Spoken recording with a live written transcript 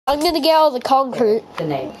I'm gonna get all the concrete. The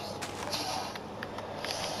neighbors.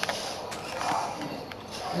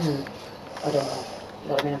 I don't know.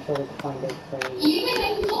 But I mean, I'm sure we can find it for you.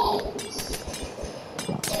 No.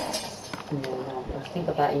 I think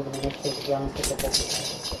of that even initially, to be honest with you.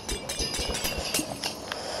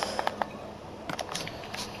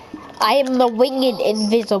 I am the winged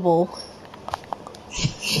invisible.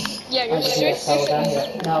 Yeah, you're seriously.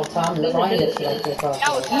 No, Tom, Ryan is like this. That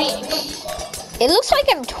was me. It looks like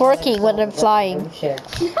I'm twerking when I'm flying. We could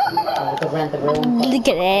rent the room. Look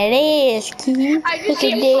at that ass, kid. Look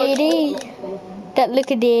at that ass. Look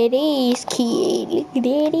at that ass, kid. Look at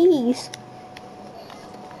that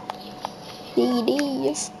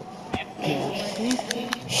ass.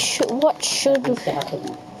 What should...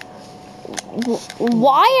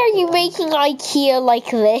 Why are you making IKEA like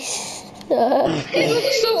this? It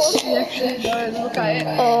looks so ugly, actually, guys. Look at it.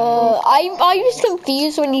 I was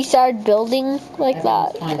confused when you started building like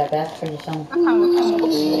that. Find our best for your son.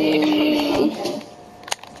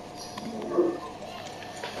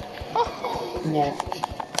 Yeah.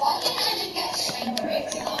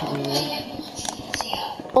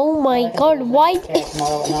 Oh my god, why?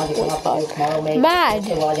 Mad.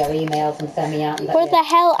 Where the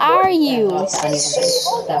hell are you?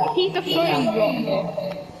 He's a floating.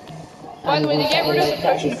 By the way, they get rid of the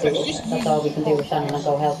potion effects. That's all we can do with Shannon and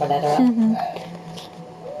go help her let her out.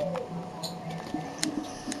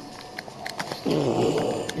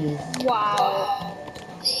 Wow.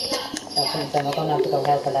 That's what I'm saying. We're going to have to go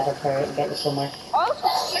help her let her get you somewhere.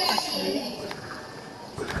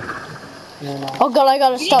 Oh god, I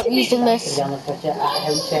gotta stop using this. To be honest with you,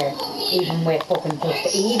 even with fucking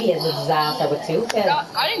just Evie as a disaster with 2 kills.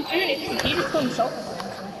 I didn't do anything. He just put himself in.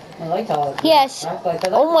 Yes.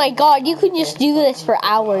 Oh my god, you could just do this for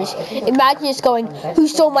hours. Imagine just going, who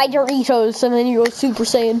stole my Doritos? And then you go Super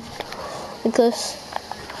Saiyan. Like this.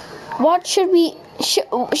 What should we... Should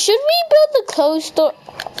we build the clothes store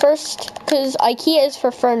first? Because IKEA is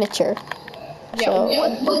for furniture. Yeah, so.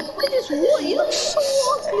 What is what? You look so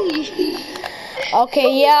ugly.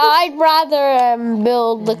 Okay, yeah, I'd rather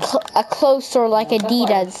build a clothes store like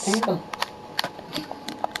Adidas.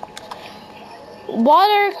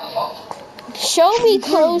 Show me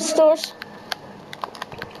clothes stores.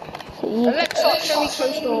 Alexa, show me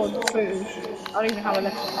clothes store food. I don't even have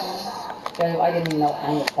Alexa. I didn't even know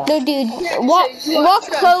any of that. No, dude. What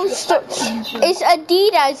clothes store? It's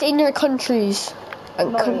Adidas in your countries.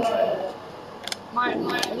 Mine.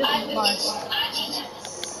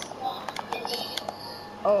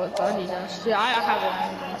 Oh, it's Adidas. Yeah, I have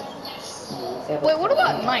one. Wait, what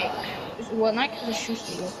about Nike? Well, Nike is a shoe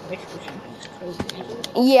store.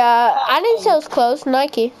 Yeah, I didn't sell clothes.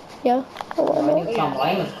 Nike. Yeah. Okay,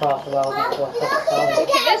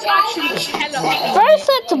 let's actually tell them. First,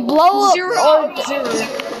 let's blow up. 0 out of 0.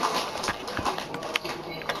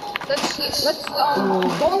 Let's Bob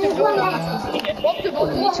the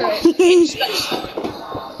building to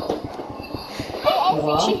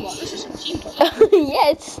this is some cheap.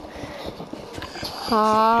 Yes.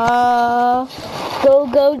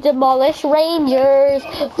 Go demolish Rangers.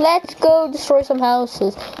 Let's go destroy some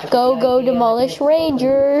houses. Go demolish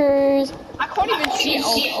Rangers. I can't even see it.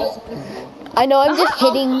 I know, I'm just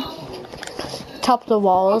hitting top of the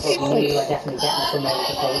walls.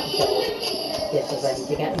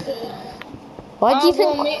 Why do you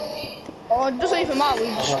think? Oh, it doesn't even matter.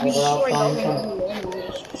 We destroyed that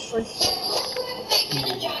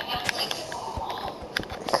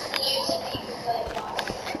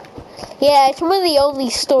Yeah, it's one of the only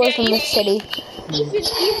stores in the city. Even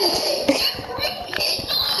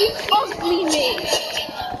you ugly me.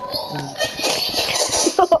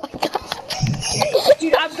 Oh my god.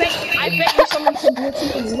 Dude, I bet you someone could do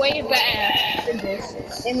something way better than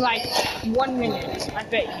this in like 1 minute. I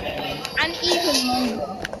bet you. And even longer.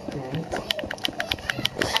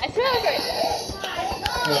 I feel like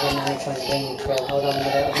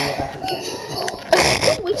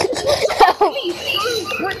Wait, this looks ugly.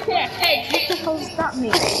 What the heck? What the hell does that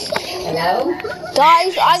mean? Hello?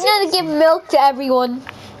 Guys, I'm gonna give milk to everyone.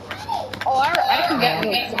 Oh, I can get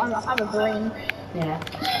milk. I have a brain. Yeah.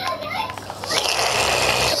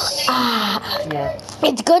 Yeah.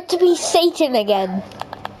 It's good to be Satan again.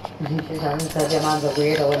 Your man's a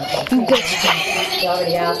weirdo and you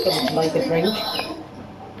already asked him to like a drink.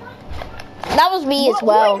 That was me as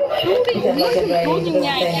well.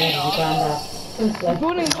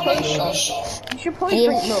 Building close. You should probably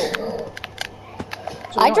drink milk.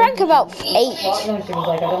 I drank about 8. She was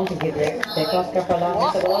like, I don't think you drink. They cost her for long.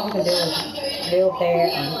 I said, all we can do is live there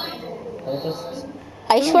and we'll just...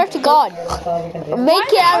 I swear to God.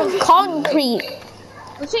 Make it out of concrete.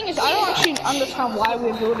 The thing is, I don't actually understand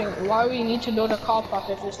why we need to build a car park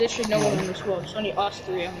if there's literally no one in this world. It's only us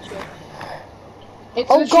three on this world. It's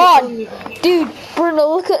Oh literally god, only- dude, Bruno,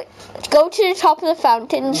 look at, go to the top of the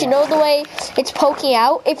fountains. You know the way it's poking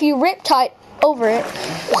out? If you rip tight over it,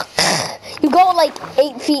 you go like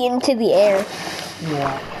 8 feet into the air.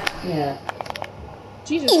 Yeah.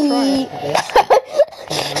 Jesus Christ.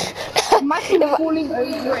 Imagine falling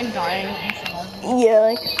over and dying. Yeah,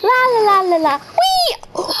 like, la la la la la, wee!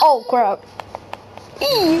 Oh crap.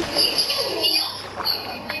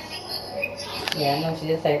 Yeah, no, she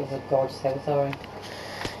did say it was a gorgeous house, sorry.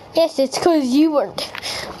 Yes, it's because you weren't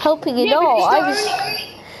helping at all.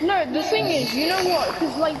 No, the thing is, you know what?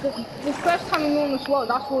 Because like the first time you were on this world,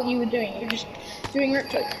 that's what you were doing. You were just doing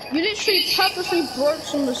riptide. You literally purposely broke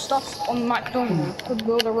some of the stuff on McDonald's to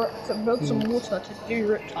build some water to do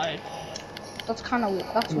riptide. That's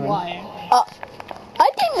why. I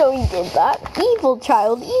didn't know you did that. Evil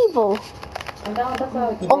child, evil.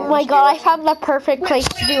 Oh my god, I found the perfect place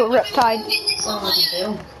to do a riptide.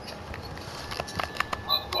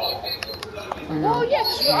 Well,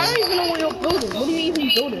 yes, I don't even know what you're building. What are you even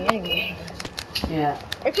building anyway? Yeah.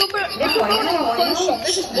 If you're building a clothes shop,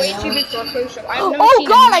 this is way too big for a clothes shop. I've never Oh seen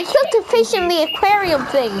god, I killed the fish in the aquarium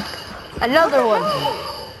thing. Another one.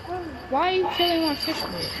 Why are you killing my fish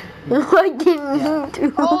meat? I didn't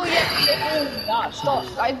do. Oh yeah, stop.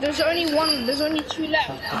 There's only 2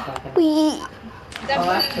 left. We. That's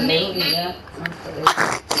absolutely, yeah.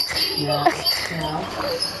 Absolutely. Yeah.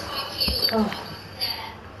 Oh.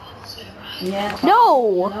 Yeah.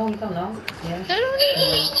 No. No, we don't know. Yeah.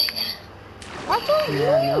 I don't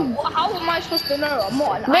know. How am I supposed to know? I'm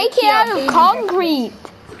not an Make it IKEA out of baby. concrete.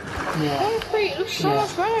 Yeah. Concrete looks so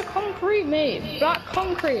much better. Concrete, mate. Black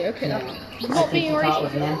concrete. Okay, that's not being She thought it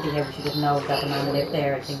was racist. empty here, but she didn't know that the man lived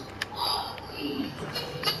there, I think.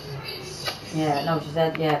 Yeah, no, she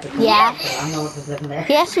said, yeah. But Yeah. I know it was living there.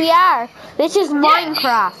 Yes, we are. This is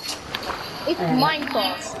Minecraft. It's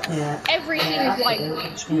Minecraft. Yeah. Everything is like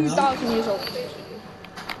 2,000 years old, basically.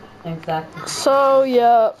 Exactly. So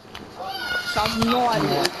yeah. So I have no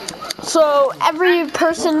idea. So every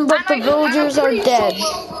person but the villagers are dead.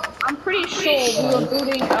 I'm pretty sure we were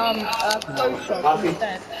building a clothes shop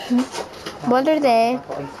instead. What are they?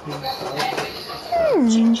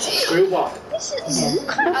 Screw what? This is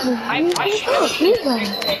I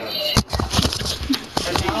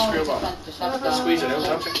Screw what? Squeeze it out,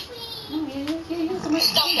 don't you?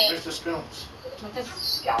 Lift the spoon. I'll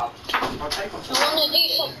take one.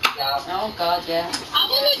 Oh God, yeah. I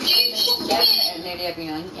want to do Yeah, nearly every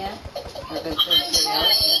night, yeah.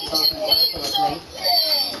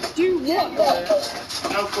 Do what?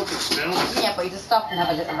 No fucking spoon. Yeah, but you just stop and have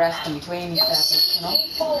a little rest in between each step, you know?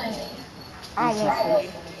 I don't want to.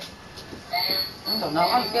 I don't know.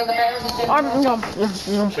 I feel the bears and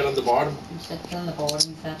Killing the boredom. You said killing the boredom,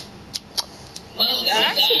 you said. I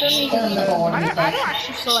actually don't even Killing the boredom, I you don't said.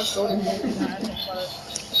 actually feel like building anything.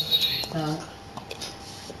 No.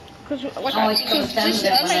 Because like Oh, I think it was down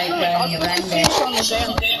there when I ran on the day I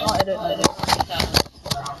started it.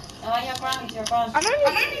 Oh, you're grand, you're grand. I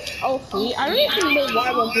don't even know why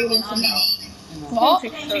we're building something. What?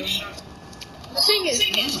 The thing is,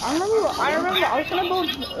 I remember I was gonna build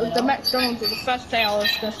the McDonald's the first day I was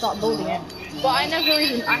gonna start building it, but I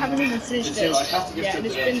haven't even finished it. Yeah,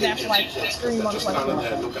 it's been there for like 3 months. Like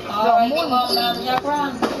You're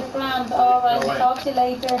grand. Alright, talk to you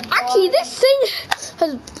later. Actually, this thing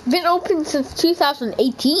has been open since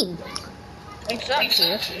 2018. Exactly.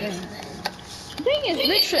 That's the thing. The thing is,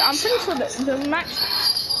 literally, I'm pretty sure that the max.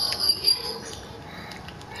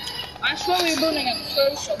 I swear we were building a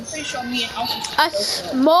clothes shop. I'm pretty sure me and Alfie. A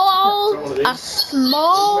small little.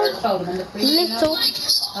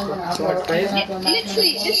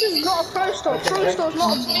 Literally, this is not a clothes store. Clothes store is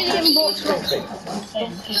not a million blocks long.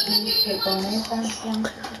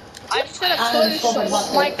 I said a clothes shop,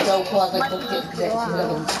 like.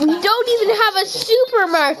 We don't even have a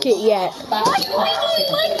supermarket yet.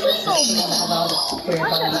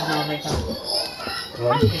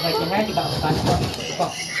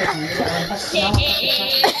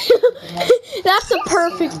 That's the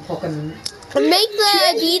perfect. Make the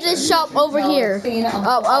Adidas shop over here.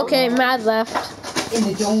 Oh, okay, Mad left.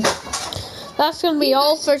 That's gonna be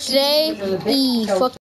all for today.